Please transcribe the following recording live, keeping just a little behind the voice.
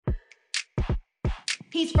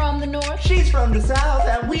He's from the north. She's from the south,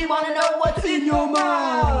 and we want to know what's in your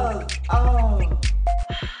mouth. Oh.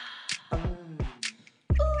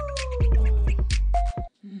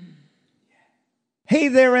 Hey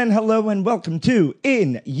there and hello and welcome to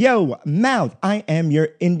In Yo Mouth. I am your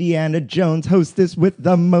Indiana Jones hostess with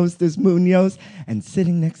the mostest Munoz, and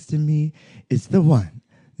sitting next to me is the one,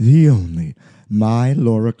 the only, my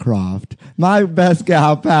Laura Croft, my best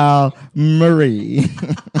gal pal, Marie.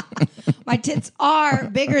 My tits are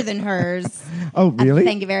bigger than hers. Oh, really?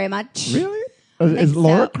 Thank you very much. Really? Is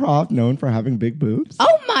Laura Croft known for having big boobs?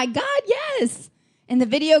 Oh my God, yes. In the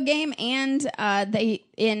video game and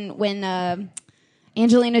when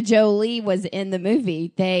Angelina Jolie was in the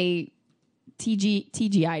movie, they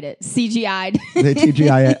TGI'd it. CGI'd. They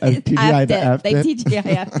TGI'd it. They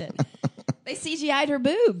TGI'd it. They CGI'd her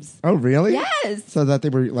boobs. Oh, really? Yes. So that they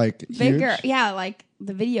were like bigger. huge? Yeah, like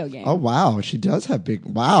the video game. Oh, wow. She does have big,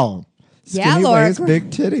 wow. Yeah, Skinny Laura. waist,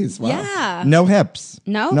 big titties. Wow. Yeah. No hips.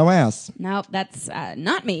 No. No ass. No, that's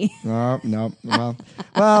not me. No.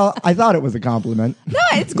 Well, I thought it was a compliment. No,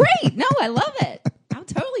 it's great. No, I love it. I'll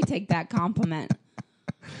totally take that compliment.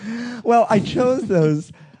 Well, I chose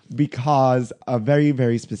those because a very,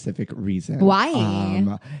 very specific reason.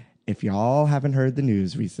 Why? If y'all haven't heard the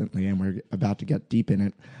news recently, and we're about to get deep in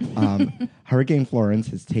it, Hurricane Florence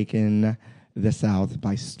has taken the South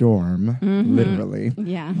by storm, literally.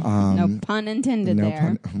 Yeah. No pun intended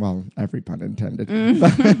there. Well, every pun intended.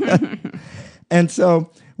 And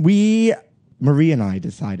so Marie and I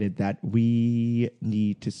decided that we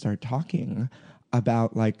need to start talking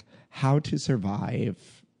about like how to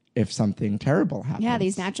survive if something terrible happens.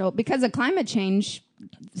 Yeah, because of climate change,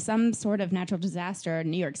 some sort of natural disaster.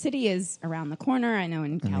 New York City is around the corner. I know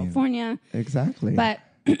in California. Exactly. But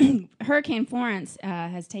Hurricane Florence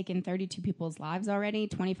has taken 32 people's lives already,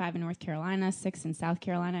 25 in North Carolina, 6 in South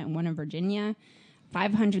Carolina, and 1 in Virginia.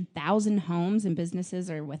 500,000 homes and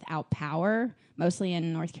businesses are without power, mostly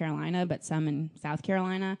in North Carolina, but some in South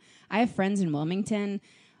Carolina. I have friends in Wilmington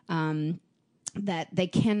that they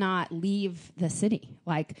cannot leave the city.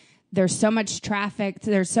 Like, there's so much traffic,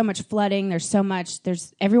 there's so much flooding,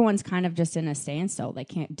 everyone's kind of just in a standstill. They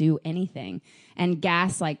can't do anything. And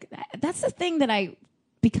gas, like, that's the thing that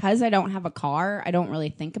because I don't have a car, I don't really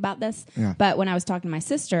think about this. Yeah. But when I was talking to my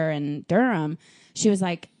sister in Durham, she was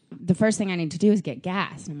like, the first thing I need to do is get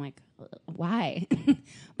gas. And I'm like, why?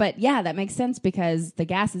 But yeah, that makes sense because the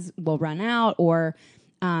gas will run out, or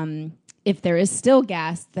if there is still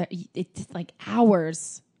gas, it's like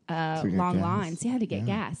hours long gas. lines to get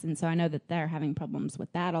gas. And so I know that they're having problems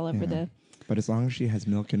with that all over the... But as long as she has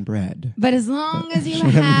milk and bread. But as long as you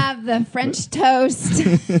have the French toast...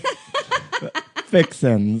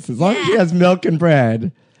 Fixins. As long as she has milk and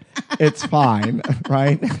bread, it's fine,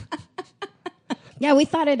 right? Yeah, we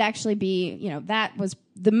thought it'd actually be, that was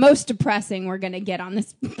the most depressing we're going to get on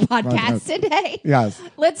this podcast today. Yes.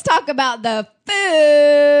 Let's talk about the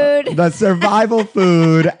food. The survival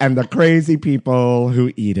food and the crazy people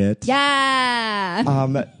who eat it.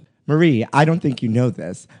 Yeah. Marie, I don't think you know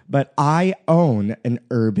this, but I own an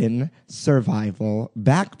urban survival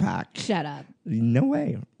backpack. Shut up. No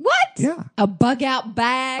way. What? Yeah. A bug out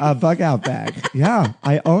bag? A bug out bag. Yeah,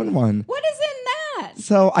 I own one. What is in that?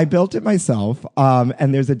 So I built it myself,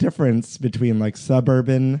 and there's a difference between like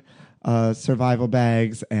suburban survival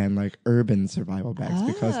bags and like urban survival bags,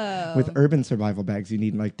 because with urban survival bags you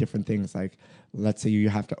need like different things. Like, let's say you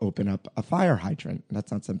have to open up a fire hydrant.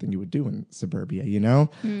 That's not something you would do in suburbia,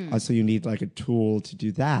 so you need like a tool to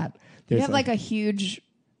do that. You have like a huge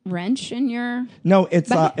wrench in your... No,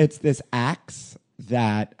 it's this axe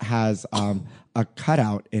that has a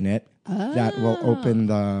cutout in it that will open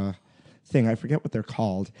the thing. I forget what they're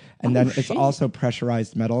called. And then it's also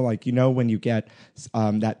pressurized metal. Like, when you get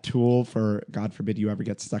that tool for, God forbid you ever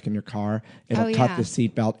get stuck in your car, it'll cut the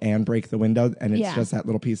seatbelt and break the window. And it's just that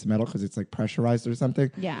little piece of metal because it's like pressurized or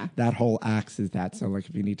something. Yeah. That whole axe is that. So like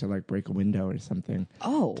if you need to like break a window or something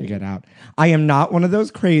to get out. I am not one of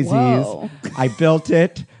those crazies. Whoa. I built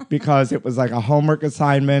it because it was like a homework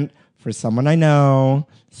assignment for someone I know.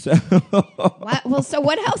 So so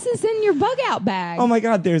what else is in your bug out bag? Oh my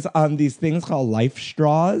God, there's these things called life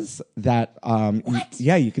straws that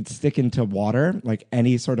you could stick into water, like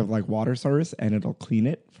any sort of like water source, and it'll clean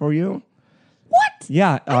it for you. What?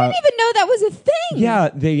 Yeah. I didn't even know that was a thing.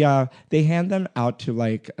 Yeah, they hand them out to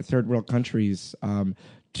like third world countries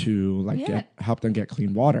to like help them get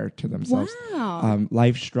clean water to themselves. Wow.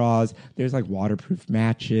 Life straws. There's like waterproof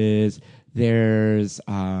matches. There's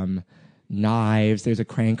knives. There's a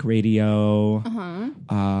crank radio.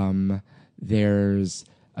 There's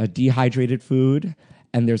a dehydrated food.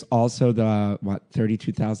 And there's also the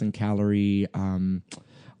 32,000 calorie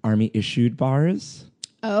Army issued bars.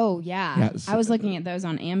 Oh yeah, Yes. I was looking at those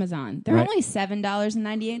on Amazon. They're Right. only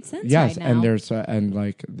 $7.98 Yes, right now. and there's and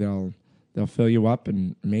like they'll fill you up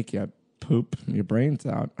and make you poop your brains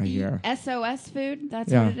out. I hear. SOS food.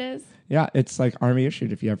 That's Yeah. what it is. Yeah, it's like Army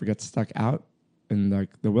issued. If you ever get stuck out in like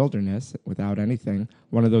the wilderness without anything,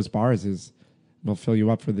 one of those bars will fill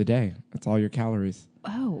you up for the day. That's all your calories.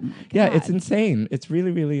 Oh my God. Yeah, it's insane. It's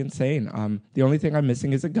really, really insane. The only thing I'm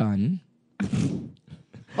missing is a gun.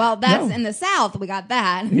 Well, that's No. in the South. We got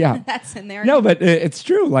that. Yeah. That's in there. No, but it's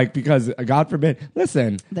true. Like, because God forbid,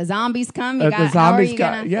 listen, The zombies come. the how are zombies you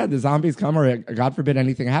come. gonna? Yeah, the zombies come, or God forbid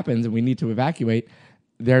anything happens and we need to evacuate.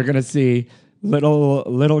 They're gonna see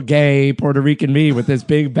little gay Puerto Rican me with this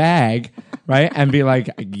big bag, right, and be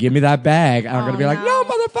like, "Give me that bag." And I'm gonna be like, "No,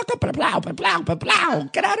 motherfucker, blah,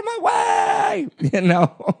 get out of my way," you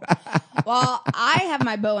know. Well, I have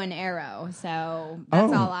my bow and arrow, so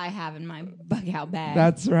that's Oh. all I have in my bug out bag.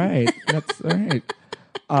 That's right. That's right.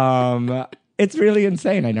 It's really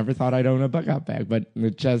insane. I never thought I'd own a bug out bag, but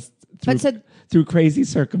it just through crazy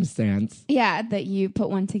circumstance, yeah, that you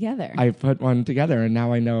put one together. I put one together, and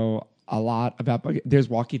now I know a lot about bug. There's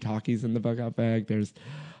walkie talkies in the bug out bag. There's,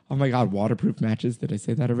 oh my God, waterproof matches. Did I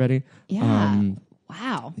say that already? yeah.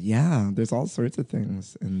 Wow. Yeah, there's all sorts of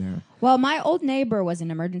things in there. Well, my old neighbor was an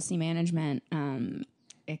emergency management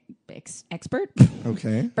expert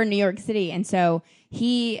Okay. for New York City, and so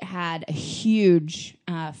he had a huge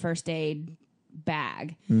first aid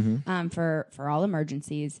bag for all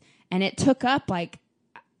emergencies, and it took up like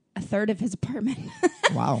a third of his apartment.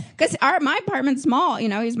 Wow. Because my apartment's small,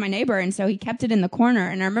 he's my neighbor, and so he kept it in the corner.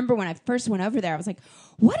 And I remember when I first went over there, I was like,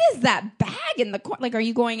 "What is that bag in the corner? Like, are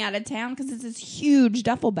you going out of town?" Because it's this huge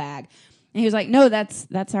duffel bag. And he was like, "No, that's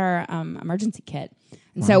our emergency kit."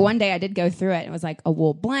 And so one day I did go through it. It was like a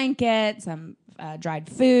wool blanket, some dried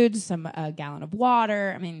foods, a gallon of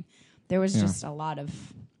water. I mean, there was just a lot of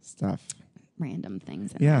Stuff. random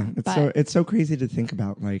things. Yeah, in there. it's so crazy to think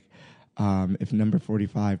about, like, if number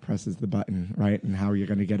 45 presses the button, right, and how you're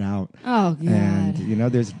going to get out. Oh God!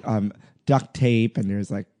 And there's duct tape, and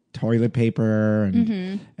there's like toilet paper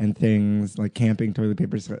and things like camping toilet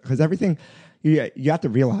paper, because everything. You have to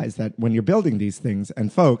realize that when you're building these things,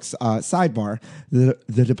 and folks, sidebar, the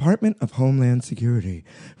Department of Homeland Security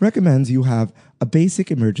recommends you have a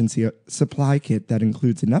basic emergency supply kit that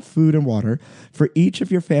includes enough food and water for each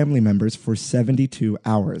of your family members for 72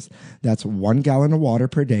 hours. That's 1 gallon of water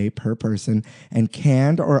per day per person, and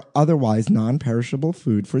canned or otherwise non-perishable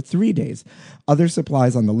food for 3 days. Other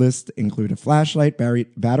supplies on the list include a flashlight,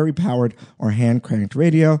 battery-powered or hand-cranked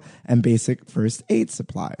radio, and basic first aid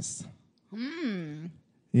supplies.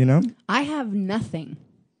 You know? I have nothing.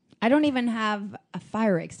 I don't even have a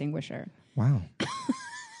fire extinguisher. Wow.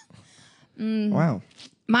 Wow.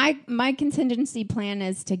 My contingency plan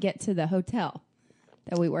is to get to the hotel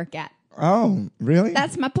that we work at. Oh, really?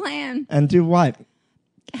 That's my plan. And do what?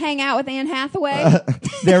 Hang out with Anne Hathaway.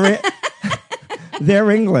 They're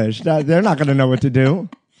English. They're not going to know what to do.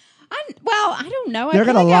 I don't know. They're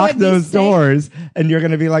going to lock those doors, and you're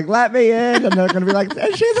going to be like, "Let me in," and they're going to be like,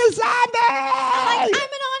 "She's a zombie." I'm an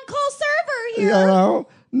on-call server here. You know?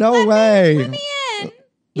 No way. Let me in.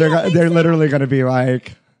 They're literally going to be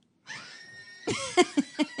like.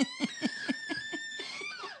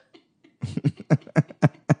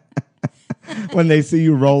 When they see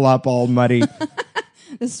you roll up all muddy.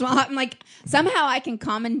 The swamp. I'm like, somehow I can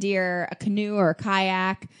commandeer a canoe or a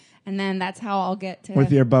kayak, and then that's how I'll get to.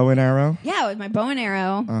 With your bow and arrow? Yeah, with my bow and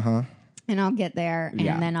arrow. Uh-huh. And I'll get there, and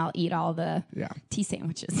Yeah. then I'll eat all the Yeah. tea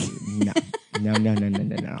sandwiches. No.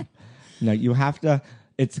 No, you have to.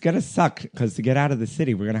 It's gonna suck because to get out of the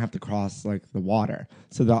city, we're gonna have to cross like the water.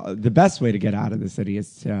 So the best way to get out of the city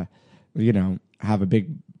is to, have a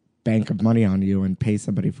big bank of money on you and pay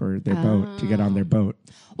somebody for their boat to get on their boat.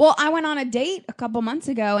 Well, I went on a date a couple months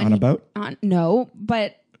ago. And On a boat? No,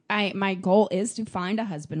 but my goal is to find a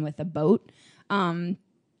husband with a boat. And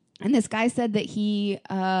this guy said that he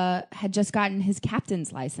had just gotten his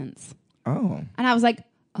captain's license. Oh. And I was like,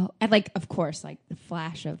 oh, and like, of course, like the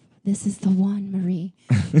flash of, this is the one, Marie.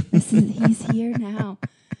 He's here now.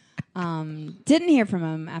 Didn't hear from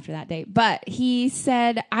him after that date, but he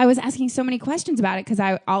said I was asking so many questions about it because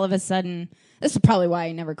I all of a sudden, this is probably why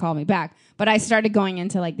he never called me back, but I started going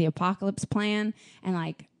into like the apocalypse plan, and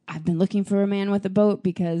like I've been looking for a man with a boat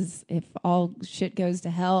because if all shit goes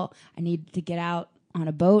to hell, I need to get out on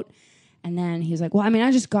a boat. And then he was like, well, I mean,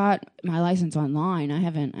 I just got my license online. I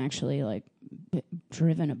haven't actually like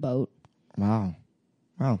driven a boat. Wow.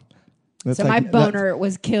 That's so my boner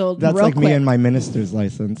was killed. That's real like quick. me and my minister's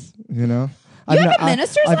license, you know? You have a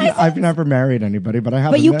minister's license? I've never married anybody, but I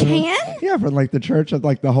have. But you can? Yeah, for like the church of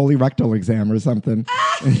like the Holy Rectal Exam or something.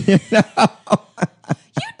 You'd be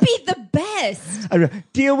the best.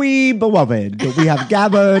 Dear beloved, we have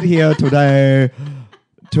gathered here today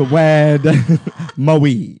to wed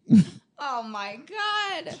Maui. Oh my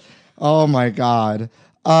God. Oh my God.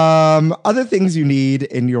 Other things you need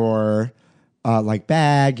in your like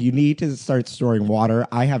bag, you need to start storing water.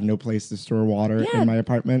 I have no place to store water in my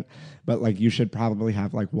apartment, but like you should probably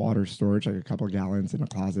have like water storage, like a couple gallons in a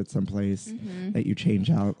closet someplace that you change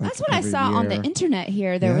out. Like, that's what I saw on the internet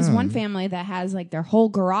here. There was one family that has like their whole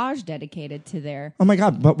garage dedicated to their. Oh my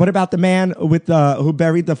God. But what about the man with who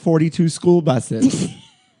buried the 42 school buses?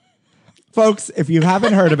 Folks, if you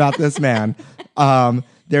haven't heard about this man,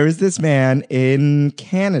 there is this man in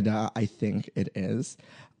Canada, I think it is.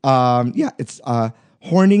 It's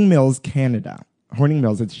Horning Mills, Canada. Horning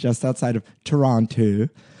Mills, it's just outside of Toronto,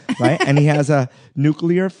 right? And he has a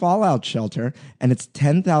nuclear fallout shelter, and it's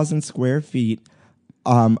 10,000 square feet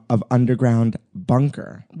of underground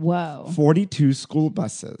bunker. Whoa. 42 school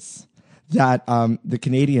buses that the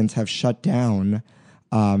Canadians have shut down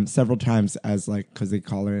several times as like, because they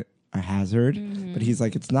call it a hazard. But he's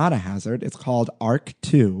like, it's not a hazard. It's called ARC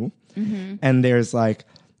 2. And there's like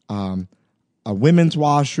a women's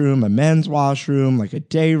washroom, a men's washroom, like a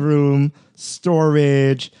day room,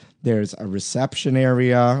 storage. There's a reception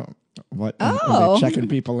area. What? Are they checking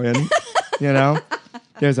people in? You know?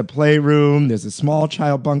 There's a playroom. There's a small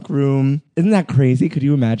child bunk room. Isn't that crazy? Could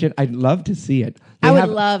you imagine? I'd love to see it. I would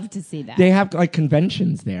love to see that. They have like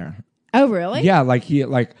conventions there. Oh, really? Yeah, like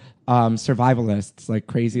survivalists, like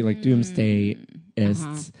crazy, like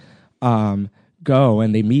doomsdayists, go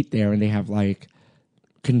and they meet there and they have like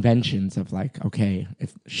conventions of like, okay,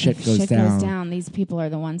 if shit goes down, these people are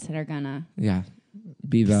the ones that are gonna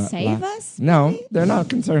be the save us. No, maybe? They're not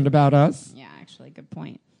concerned about us. Yeah, actually, good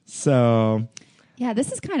point. So yeah,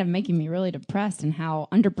 this is kind of making me really depressed and how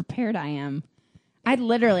underprepared I am. I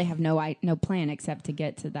literally have no plan except to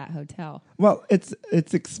get to that hotel. Well, it's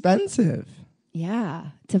expensive.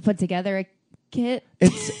 Yeah, to put together a kit.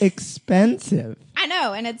 It's expensive. I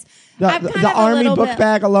know, and it's the army book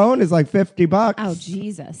bag alone is like $50. Oh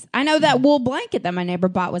Jesus! I know that wool blanket that my neighbor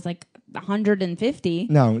bought was like $150.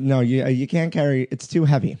 No, you can't carry. It's too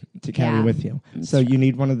heavy to carry with you. So you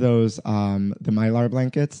need one of those the Mylar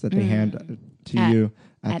blankets that they hand to you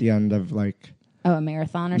at the end of like a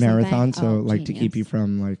marathon or something. So like to keep you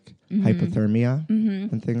from like hypothermia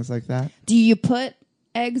and things like that. Do you put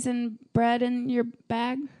eggs and bread in your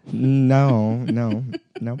bag? No,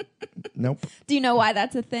 nope. Do you know why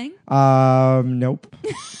that's a thing? Nope.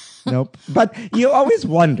 Nope. But you always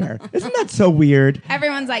wonder, isn't that so weird?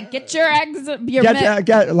 Everyone's like, get your eggs, your we gotta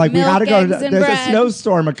go. There's a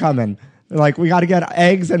snowstorm a coming. Like, we got to get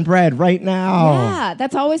eggs and bread right now. Yeah,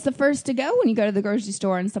 that's always the first to go when you go to the grocery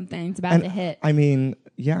store and something's about to hit. I mean,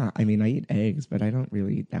 I eat eggs, but I don't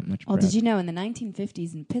really eat that much bread. Well, did you know in the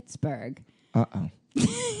 1950s in Pittsburgh? Where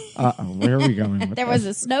are we going with There was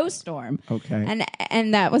a snowstorm. Okay.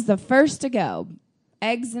 And that was the first to go.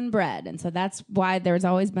 Eggs and bread. And so that's why there's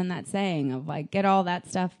always been that saying of like, get all that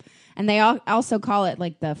stuff. And they also call it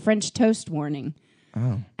like the French toast warning.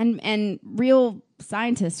 Oh. And real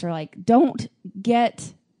scientists are like, don't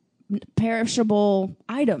get perishable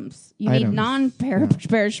items. You need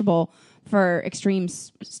non-perishable for extreme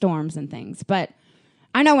storms and things. But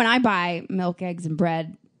I know when I buy milk, eggs, and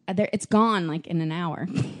bread, it's gone like in an hour.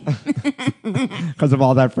 Because of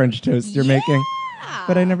all that French toast you're making.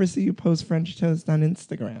 But I never see you post French toast on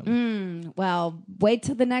Instagram. Well, wait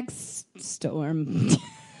till the next storm.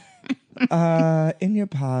 In your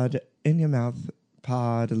mouth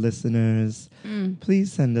pod listeners,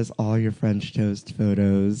 please send us all your French toast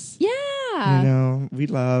photos. Yeah. You know, we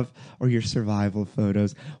love, or your survival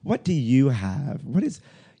photos. What do you have?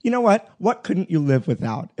 What couldn't you live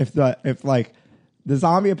without? If the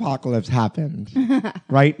zombie apocalypse happened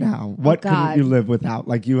right now, what couldn't you live without?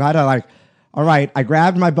 Like, you had to all right, I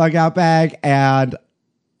grabbed my bug out bag and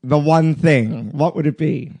the one thing, what would it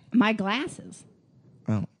be? My glasses.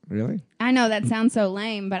 Oh, really? I know that sounds so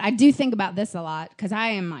lame, but I do think about this a lot because I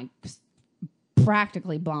am like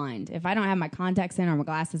practically blind. If I don't have my contacts in or my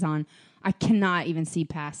glasses on, I cannot even see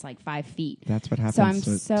past like 5 feet. That's what happens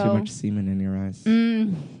with too much semen in your eyes.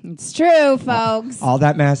 It's true, folks. All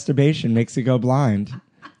that masturbation makes you go blind.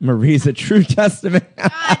 Marie's a true testament.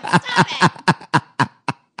 God, stop it.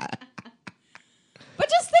 But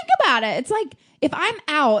just think about it. It's like if I'm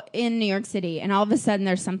out in New York City and all of a sudden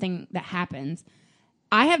there's something that happens,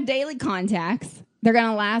 I have daily contacts. They're going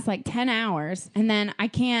to last like 10 hours and then I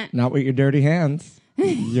can't. Not with your dirty hands.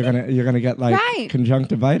 You're gonna get like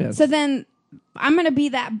conjunctivitis. So then I'm going to be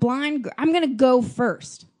that blind girl. I'm going to go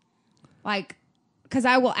first. Like, because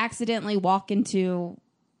I will accidentally walk into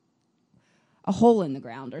a hole in the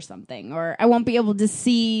ground or something. Or I won't be able to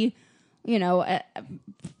see, the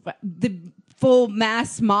full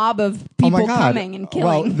mass mob of people coming and killing.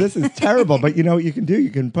 Well, this is terrible, but you know what you can do?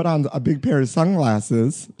 You can put on a big pair of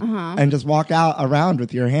sunglasses and just walk out around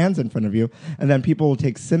with your hands in front of you, and then people will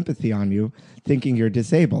take sympathy on you, thinking you're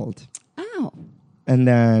disabled. Oh. And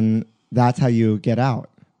then that's how you get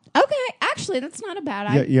out. Okay, actually, that's not a bad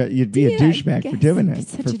idea. You'd be a douchebag for doing it,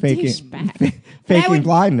 for faking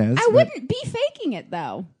blindness. I wouldn't be faking it,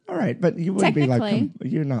 though. All right, but you wouldn't be like,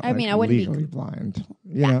 you're not I wouldn't legally blind.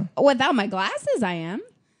 You know? Without my glasses, I am.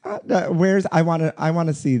 I want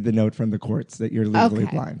to see the note from the courts that you're legally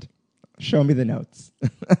blind. Show me the notes.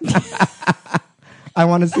 I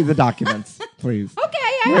want to see the documents, please. Okay,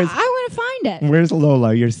 I want to find it. Where's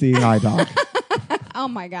Lola, your seeing eye dog? Oh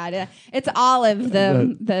my God, it's Olive,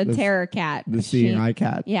 the terror cat, the seeing eye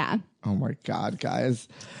cat. Yeah. Oh my God, guys.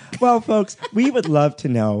 Well, folks, we would love to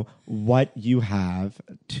know what you have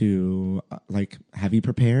to have you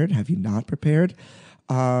prepared? Have you not prepared?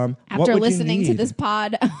 After listening to this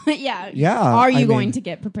pod, yeah. Are you going to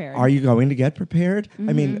get prepared? Are you going to get prepared? Mm-hmm.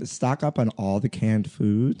 I mean, stock up on all the canned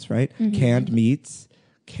foods, right? Mm-hmm. Canned meats,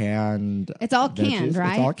 canned. It's all veggies. canned,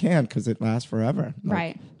 right? It's all canned because it lasts forever.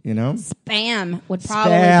 Right. You know? Spam would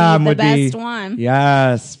probably be the best one.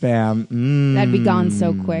 Yes, Spam. That'd be gone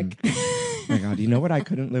so quick. Oh my God. You know what I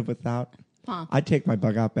couldn't live without? Huh. I'd take my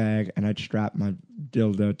bug out bag and I'd strap my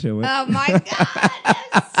dildo to it. Oh my God.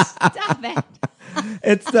 Stop it.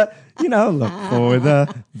 It's look for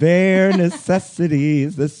the bare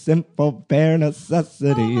necessities, the simple bare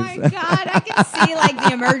necessities. Oh my God. I can see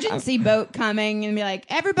the emergency boat coming and be like,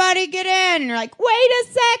 everybody get in. And you're like, wait a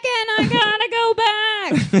second. I gotta go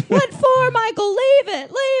back. What for, Michael? Leave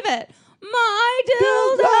it. My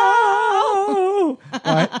dildo.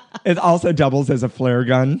 Right? It also doubles as a flare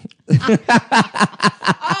gun. Oh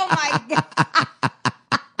my God.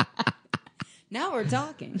 Now we're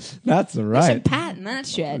talking. That's right. We should patent that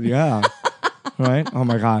shit. Yeah. Right? Oh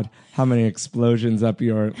my God. How many explosions up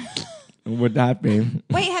your would that be?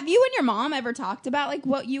 Wait, have you and your mom ever talked about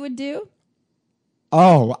what you would do?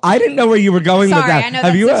 Oh, I didn't know where you were going with that. Sorry, I know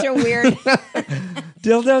that's such a weird...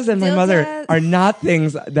 Dildos and my mother are not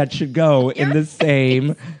things that should go in the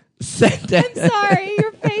same sentence. I'm sorry,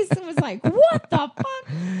 your face was like, what the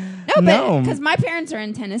fuck? No, because my parents are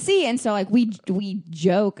in Tennessee, and so we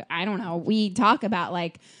joke. I don't know. We talk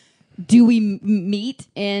about do we meet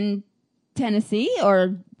in Tennessee,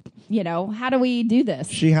 or how do we do this?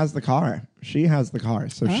 She has the car,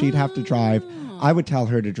 so she'd have to drive. I would tell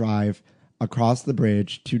her to drive across the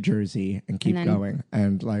bridge to Jersey and keep going,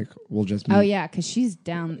 and we'll just meet. Oh yeah, because she's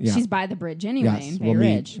down. Yeah. She's by the bridge anyway in Bay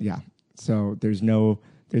Ridge. Yeah, so there's no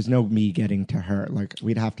me getting to her.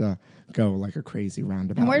 We'd have to go a crazy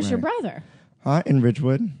roundabout. And where's your brother? In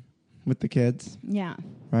Ridgewood with the kids. Yeah.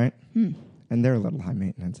 Right? And they're a little high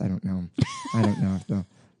maintenance. I don't know. I don't know if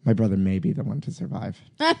my brother may be the one to survive.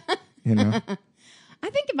 I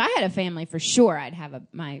think if I had a family, for sure, I'd have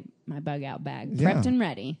my bug out bag prepped and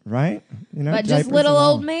ready. Right? But just little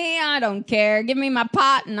old me, I don't care. Give me my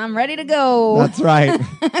pot and I'm ready to go. That's right.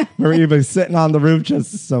 Marie was sitting on the roof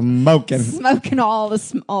just smoking all the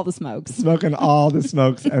smokes. Smoking all the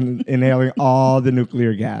smokes and inhaling all the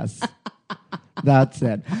nuclear gas. That's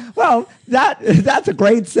it. Well, that's a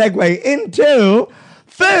great segue into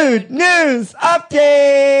Food News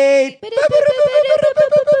Update.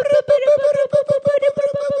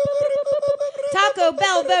 Taco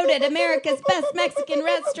Bell voted America's best Mexican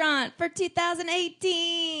restaurant for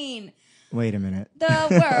 2018. Wait a minute. The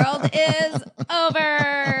world is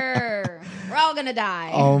over. We're all going to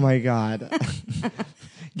die. Oh, my God.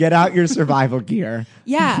 Get out your survival gear.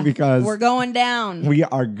 Yeah, because we're going down. We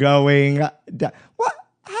are going down. What?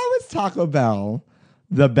 How is Taco Bell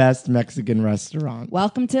the best Mexican restaurant?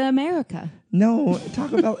 Welcome to America. No,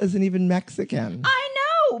 Taco Bell isn't even Mexican. I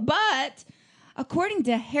know, but according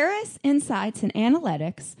to Harris Insights and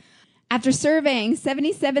Analytics, after surveying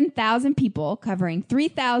 77,000 people covering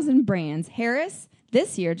 3,000 brands, Harris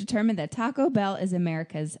this year determined that Taco Bell is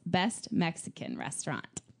America's best Mexican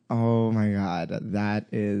restaurant. Oh, my God. That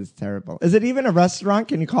is terrible. Is it even a restaurant?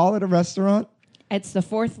 Can you call it a restaurant? It's the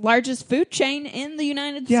fourth largest food chain in the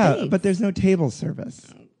United States. Yeah, but there's no table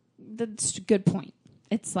service. That's a good point.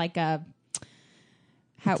 It's like a...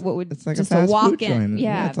 It's like just a fast food walk-in. joint.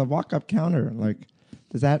 Yeah, it's a walk-up counter.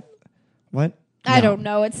 Does that... What? I don't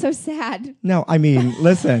know. It's so sad. No, I mean,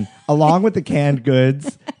 listen, along with the canned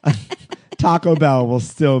goods... Taco Bell will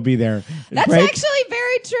still be there. That's actually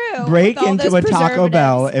very true. Break with all into those a Taco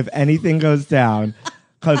Bell preservatives. if anything goes down,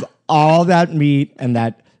 because all that meat and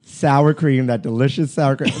that sour cream, that delicious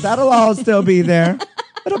sour cream, that'll all still be there.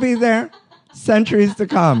 It'll be there centuries to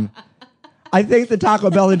come. I think the Taco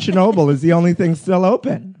Bell in Chernobyl is the only thing still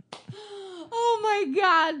open. Oh my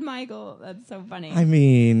God, Michael, that's so funny. I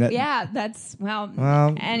mean, Yeah, that's well.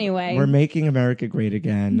 Anyway, we're making America great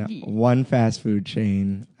again, one fast food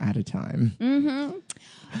chain at a time. Mm-hmm.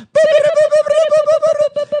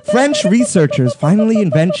 French researchers finally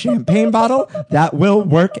invent champagne bottle that will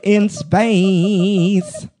work in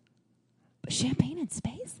space. champagne in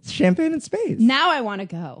space. Champagne in space. Now I want to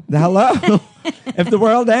go. Hello. If the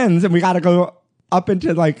world ends and we got to go up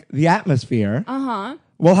into like the atmosphere,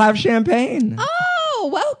 we'll have champagne. Oh,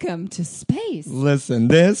 welcome to space. Listen,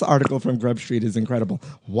 this article from Grub Street is incredible.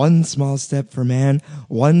 One small step for man,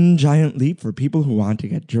 one giant leap for people who want to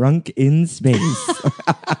get drunk in space.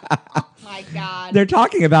 My God. They're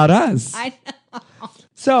talking about us. I know.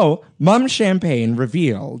 So, Mum Champagne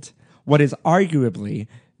revealed what is arguably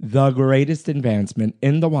the greatest advancement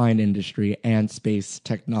in the wine industry and space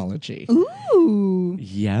technology. Ooh.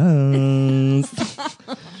 Yes.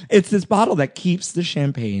 It's this bottle that keeps the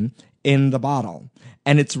champagne in the bottle,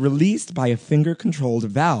 and it's released by a finger-controlled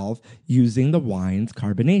valve using the wine's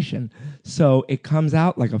carbonation. So it comes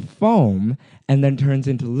out like a foam and then turns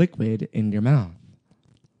into liquid in your mouth.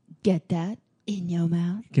 Get that in your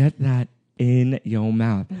mouth. Get that in your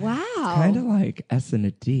mouth. Wow. Kind of like S and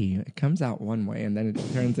a D. It comes out one way and then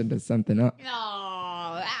it turns into something else. Oh,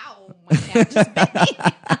 ow. My neck just bit me.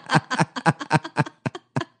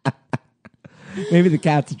 Maybe the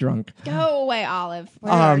cat's drunk. Go away, Olive.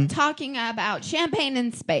 We're talking about champagne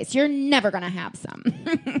in space. You're never going to have some.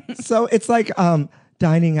 So it's like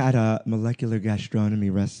dining at a molecular gastronomy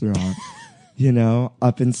restaurant,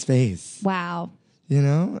 up in space. Wow.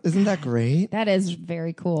 Isn't that great? That is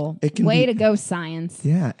very cool. It can Way be- to go, science.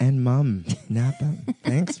 Yeah, and Mum Napa.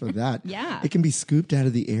 Thanks for that. Yeah. It can be scooped out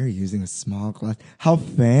of the air using a small glass. How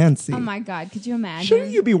fancy. Oh, my God. Could you imagine?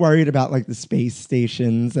 Shouldn't you be worried about like the space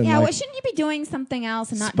stations and Yeah, like well, shouldn't you be doing something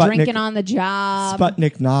else and not Sputnik- drinking on the job?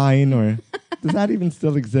 Sputnik 9 or does that even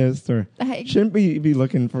still exist? Or Hey. shouldn't we be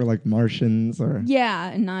looking for like Martians or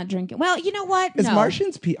Yeah, and not drinking. Well, you know what? is No. are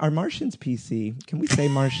Martians PC? Can we say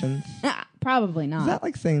Martians? Probably Is not. that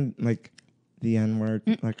like saying like the N word?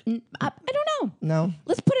 Like I don't know. no.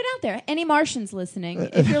 Let's put it out there. Any Martians listening,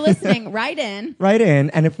 if you're listening, write in. Write in,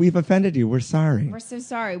 and if we've offended you, we're sorry. We're so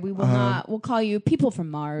sorry. We will not. We'll call you people from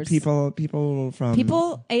Mars. People from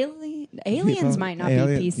Aliens might not be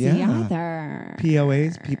PC yeah. either.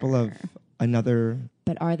 POAs, people of another.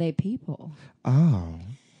 But are they people? Oh,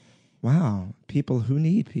 wow! People who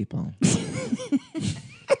need people.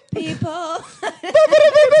 People.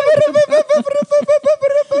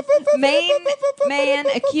 Maine man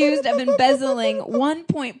accused of embezzling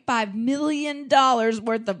 $1.5 million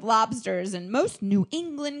worth of lobsters in most New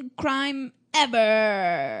England crime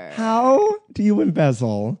ever. How do you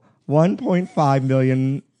embezzle $1.5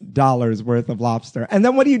 million worth of lobster, and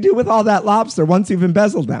then what do you do with all that lobster once you've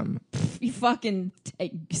embezzled them? You fucking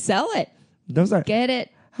sell it. Those are Get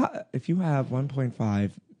it. if you have $1.5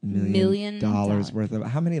 million Million dollars. worth of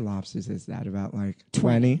how many lobsters is that? About like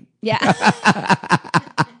 20. Yeah.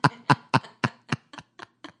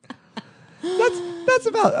 That's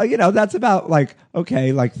about that's about like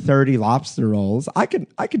okay, like 30 lobster rolls. I could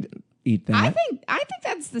eat that. I think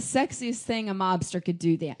that's the sexiest thing a mobster could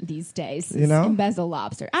do these days. You know? Embezzle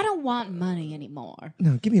lobster. I don't want money anymore.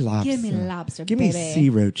 No, give me lobster. Give me lobster, Give baby. me sea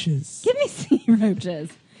roaches. Give me sea roaches.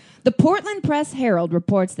 The Portland Press Herald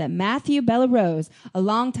reports that Matthew Bellarose, a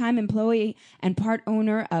longtime employee and part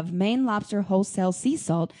owner of Maine Lobster Wholesale Sea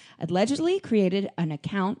Salt, allegedly created an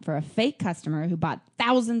account for a fake customer who bought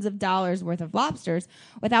thousands of dollars worth of lobsters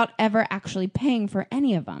without ever actually paying for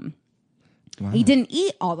any of them. Wow. He didn't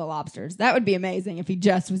eat all the lobsters. That would be amazing if he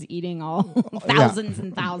just was eating all thousands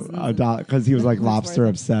and thousands. Because he was like lobster worth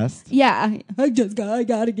it. obsessed. Yeah, I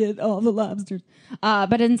gotta get all the lobsters.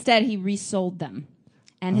 But instead, he resold them.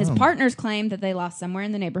 And his partners claimed that they lost somewhere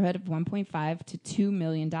in the neighborhood of $1.5 to $2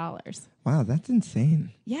 million. Wow, that's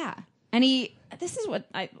insane. Yeah. And this is what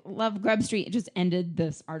I love. Grub Street just ended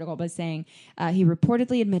this article by saying he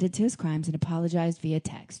reportedly admitted to his crimes and apologized via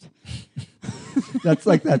text. That's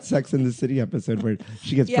like that Sex in the City episode where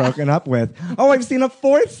she gets broken up with. Oh, I've seen a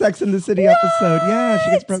fourth Sex in the City episode. Yeah,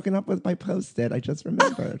 she gets broken up with by Post-it. I just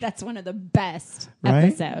remembered. That's one of the best Right?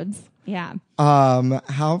 episodes. Yeah.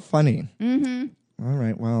 How funny. Mm-hmm. All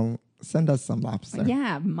right, well, send us some lobster.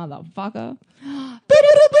 Yeah, motherfucker.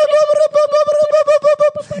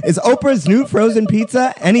 Is Oprah's new frozen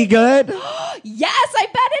pizza any good? Yes, I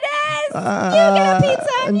bet it is. You get a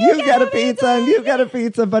pizza. And you get a pizza. And you get a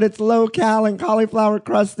pizza, but it's low-cal and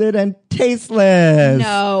cauliflower-crusted and tasteless.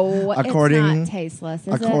 No, According- it's not tasteless, is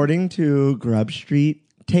it? According to Grub Street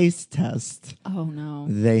Taste Test, Oh, no.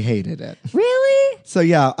 they hated it. Really? So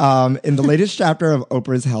yeah, in the latest chapter of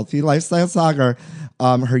Oprah's healthy lifestyle saga,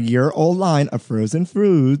 her year-old line of frozen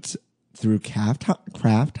foods through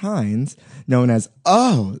Kraft Heinz, known as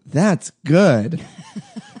 "Oh, that's good."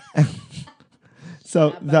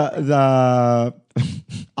 So the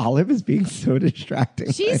Olive is being so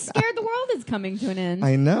distracting. She's scared the world is coming to an end.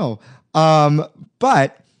 I know.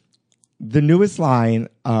 But the newest line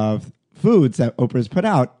of foods that Oprah's put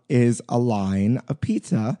out is a line of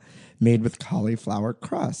pizza made with cauliflower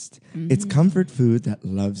crust. It's comfort food that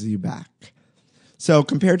loves you back. So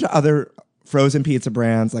compared to other frozen pizza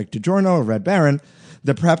brands like DiGiorno or Red Baron,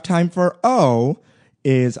 the prep time for O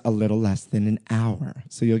is a little less than an hour.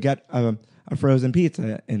 So you'll get a frozen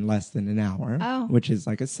pizza in less than an hour, which is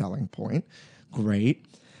like a selling point. Great.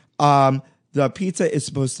 The pizza is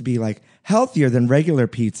supposed to be like healthier than regular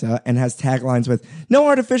pizza and has taglines with no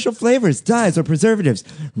artificial flavors, dyes, or preservatives.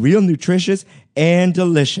 Real nutritious and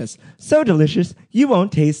delicious. So delicious, you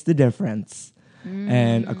won't taste the difference.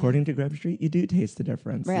 And according to Grub Street, you do taste the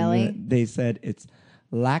difference. Really? And they said it's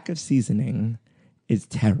lack of seasoning is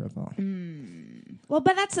terrible. Well,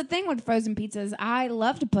 but that's the thing with frozen pizzas. I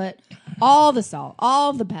love to put all the salt,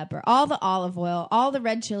 all the pepper, all the olive oil, all the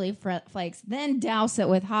red chili flakes, then douse it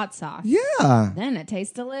with hot sauce. Yeah. Then it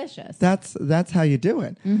tastes delicious. That's how you do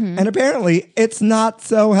it. And apparently, it's not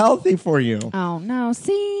so healthy for you. Oh, no.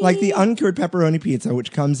 See? Like the uncured pepperoni pizza,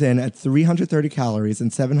 which comes in at 330 calories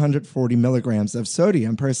and 740 milligrams of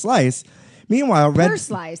sodium per slice. Meanwhile, per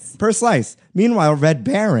slice. Per slice. Meanwhile, Red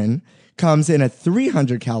Baron comes in at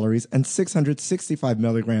 300 calories and 665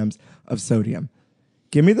 milligrams of sodium.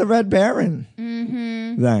 Give me the Red Baron.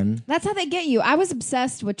 Then. That's how they get you. I was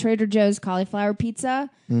obsessed with Trader Joe's cauliflower pizza,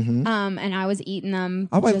 and I was eating them.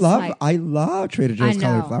 Oh, just I love Trader Joe's know.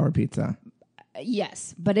 cauliflower pizza.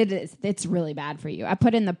 Yes, but it's really bad for you. I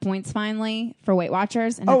put in the points finally for Weight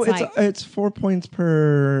Watchers, and It's 4 points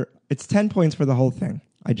per. It's 10 points for the whole thing.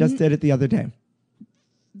 I just did it the other day.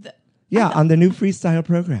 On the new freestyle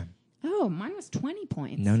program. Oh, mine was 20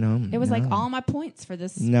 points. No. It was like all my points for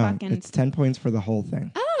this No, fucking... it's 10 points for the whole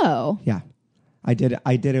thing. Oh. Yeah. I did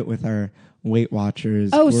it with our Weight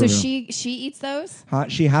Watchers. Oh, guru. so she eats those?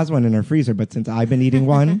 She has one in her freezer, but since I've been eating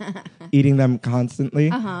one, eating them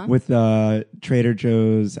constantly with Trader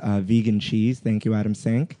Joe's vegan cheese. Thank you, Adam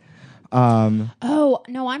Sink. Oh,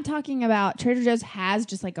 no, I'm talking about Trader Joe's has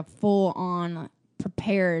just like a full-on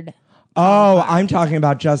prepared... Oh, I'm talking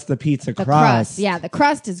about just the pizza crust. Yeah, the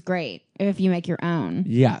crust is great if you make your own.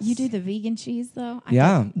 Yes. You do the vegan cheese, though?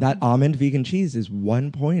 That almond vegan cheese is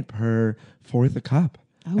 1 point per fourth a cup.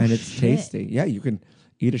 Oh, and it's shit. tasty. Yeah, you can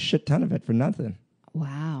eat a shit ton of it for nothing.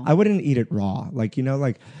 Wow. I wouldn't eat it raw. Like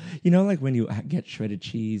when you get shredded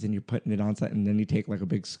cheese and you're putting it on something and then you take like a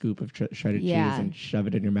big scoop of shredded cheese and shove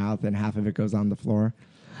it in your mouth and half of it goes on the floor.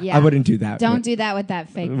 Yeah. I wouldn't do that. Don't do that with that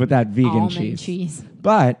fake with that vegan almond cheese.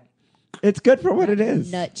 But it's good for what it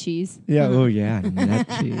is. Nut cheese. Yeah, oh yeah, nut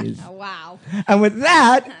cheese. Oh, wow. And with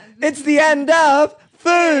that, it's the end of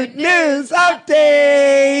Food News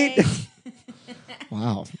Update.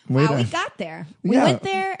 Wow. We got there. We went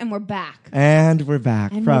there and we're back. And we're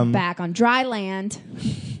back we're back on dry land.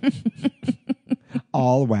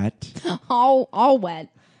 All wet. all wet,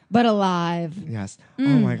 but alive. Yes. Oh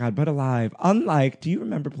my God, but alive. Unlike, do you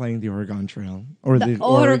remember playing the Oregon Trail? Or the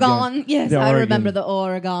Oregon. Yes, the I Oregon. remember the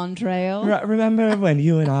Oregon Trail. Remember when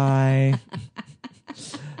you and I,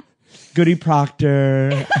 Goody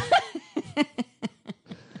Proctor,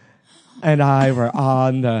 and I were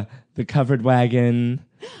on the covered wagon,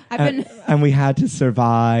 and we had to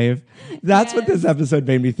survive. That's what this episode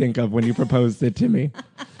made me think of when you proposed it to me.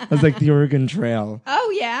 I was like, the Oregon Trail.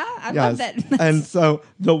 Oh, yeah. I love that. And so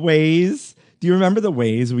the ways, do you remember the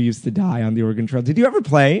ways we used to die on the Oregon Trail? Did you ever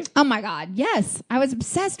play? Oh, my God. Yes. I was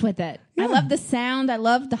obsessed with it. Yeah. I love the sound. I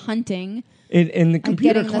love the hunting. In the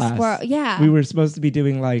computer getting class. The squirrel. Yeah. We were supposed to be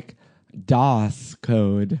doing like DOS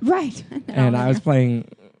code. Right. And I was playing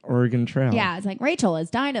Oregon Trail. Yeah, it's like Rachel has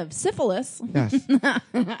died of syphilis. Yes.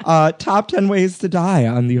 Top 10 ways to die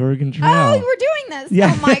on the Oregon Trail. Oh, we're doing this.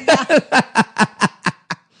 Yeah. Oh, my God.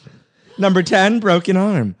 Number 10, broken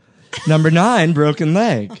arm. Number 9, broken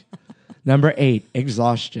leg. Number 8,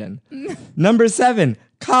 exhaustion. Number 7,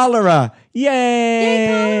 Cholera.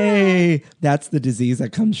 Yay! That's the disease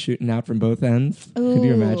that comes shooting out from both ends. Could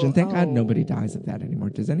you imagine? Thank God nobody dies of that anymore.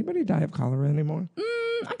 Does anybody die of cholera anymore?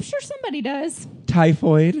 I'm sure somebody does.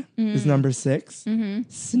 Typhoid is number 6.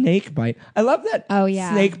 Snake bite. I love that. Oh,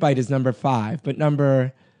 yeah. Snake bite is number 5, but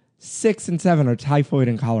number 6 and 7 are typhoid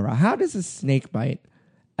and cholera. How does a snake bite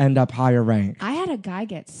end up higher rank? I had a guy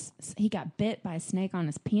he got bit by a snake on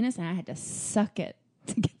his penis, and I had to suck it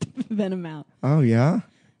to get the venom out. Oh, yeah?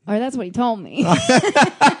 Or that's what he told me.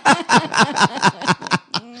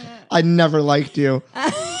 I never liked you.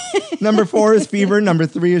 Number 4 is fever. Number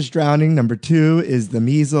 3 is drowning. Number 2 is the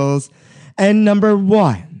measles. And number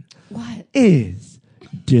 1 is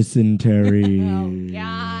dysentery. Oh,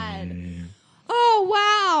 God. Oh,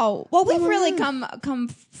 wow. Well, we've really come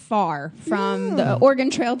far from the Oregon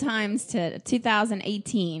Trail Times to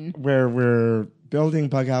 2018. Where we're building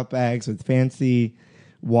bug out bags with fancy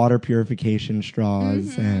water purification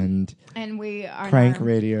straws and we are crank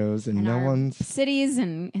radios, and no our one's... cities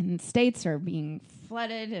and states are being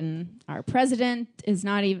flooded, and our president is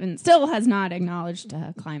still has not acknowledged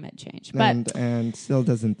climate change. But and still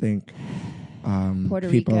doesn't think Puerto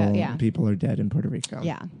Rico, people are dead in Puerto Rico.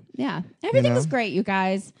 Yeah. Everything is great, you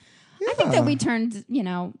guys. I think that we turned,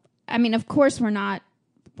 I mean, of course we're not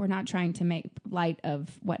trying to make light of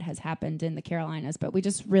what has happened in the Carolinas, but we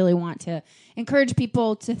just really want to encourage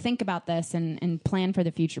people to think about this and plan for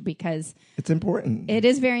the future, because it's important. It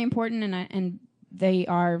is very important, and they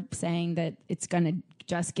are saying that it's going to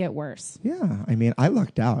just get worse. Yeah, I mean, I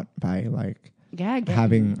lucked out by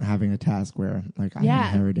having a task where I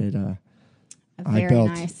inherited a very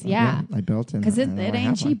nice, I built because it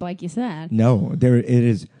ain't cheap, like you said. No, there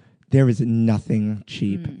is nothing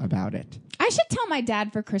cheap about it. I should tell my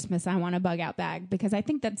dad for Christmas I want a bug out bag, because I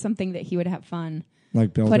think that's something that he would have fun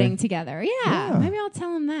putting together. Yeah, maybe I'll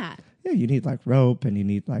tell him that. Yeah, you need rope, and you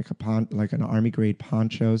need an army grade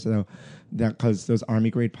poncho, so that because those army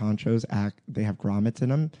grade ponchos they have grommets in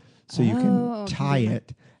them, so you can tie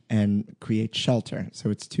it and create shelter. So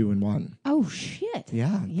it's 2 in 1. Oh shit!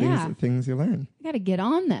 Yeah. Things you learn. I got to get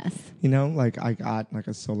on this. I got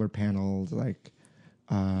a solar panel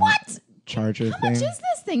what? Charger How thing. How much is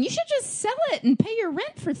this thing? You should just sell it and pay your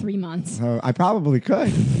rent for 3 months. I probably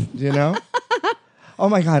could, Oh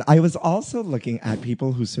my God. I was also looking at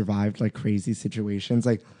people who survived crazy situations.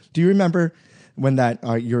 Do you remember when that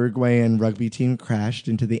Uruguayan rugby team crashed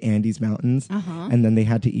into the Andes Mountains and then they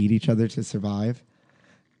had to eat each other to survive?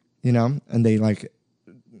 And they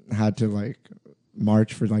had to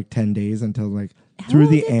march for 10 days until through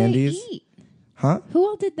the Andes. They eat? Huh? Who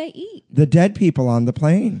all did they eat? The dead people on the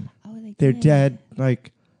plane. Oh, they're dead,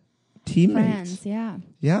 teammates. Friends, yeah.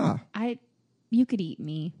 Yeah. You could eat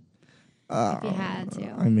me if you had to.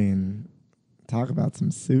 I mean, talk about some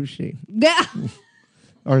sushi. Yeah.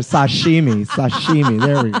 Or sashimi.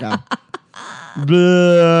 There we go.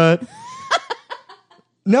 But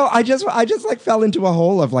no, I just fell into a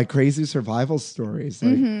hole of crazy survival stories.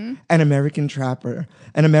 An American trapper.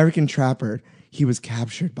 He was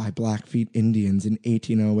captured by Blackfeet Indians in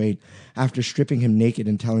 1808 after stripping him naked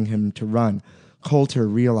and telling him to run. Coulter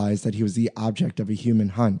realized that he was the object of a human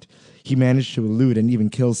hunt. He managed to elude and even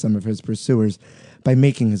kill some of his pursuers by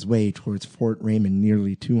making his way towards Fort Raymond,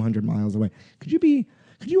 nearly 200 miles away. Could you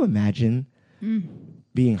imagine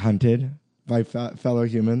being hunted by fellow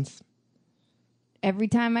humans? Every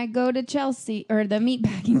time I go to Chelsea or the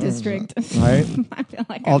meatpacking district, right? I feel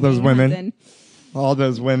like all those women. All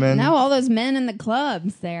those women. No, all those men in the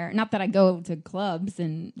clubs there. Not that I go to clubs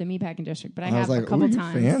in the meatpacking district, but I have a couple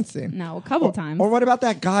times. Fancy. No, a couple times. Or what about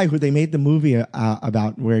that guy who they made the movie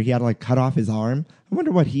about where he had to cut off his arm? I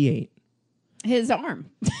wonder what he ate. His arm.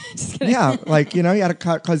 Just kidding. Yeah, he had to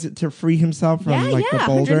cut to free himself from the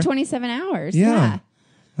boulder. 127 hours. Yeah.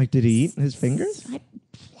 Did he eat his fingers?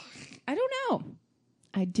 I don't know.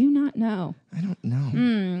 I do not know. I don't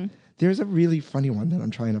know. There's a really funny one that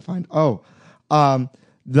I'm trying to find.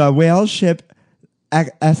 The whale ship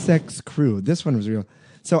Essex crew. This one was real.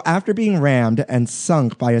 So after being rammed and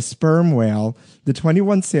sunk by a sperm whale, the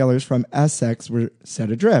 21 sailors from Essex were set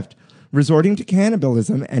adrift. Resorting to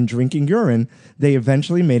cannibalism and drinking urine, they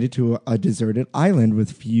eventually made it to a deserted island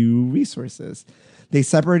with few resources. They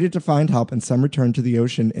separated to find help, and some returned to the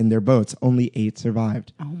ocean in their boats. Only 8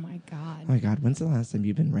 survived. Oh, my God. Oh, my God. When's the last time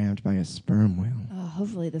you've been rammed by a sperm whale? Oh,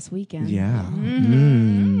 hopefully this weekend. Yeah.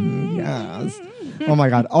 Yes. Oh, my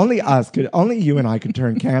God. Only you and I could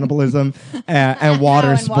turn cannibalism and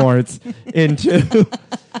water sports into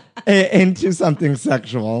something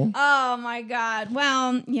sexual. Oh, my God.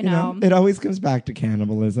 Well, you know. It always comes back to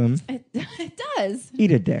cannibalism. It does.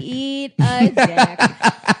 Eat a dick. Eat a dick.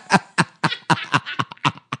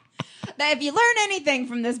 if you learn anything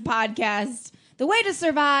from this podcast, the way to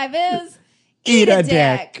survive is Eat a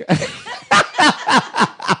dick.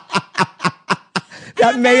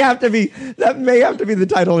 That may have to be the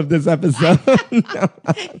title of this episode.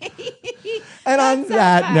 And on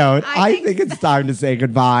that note, I think it's time to say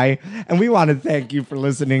goodbye. And we want to thank you for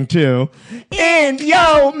listening to In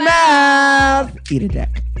Yo Mouth. Eat a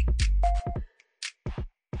dick.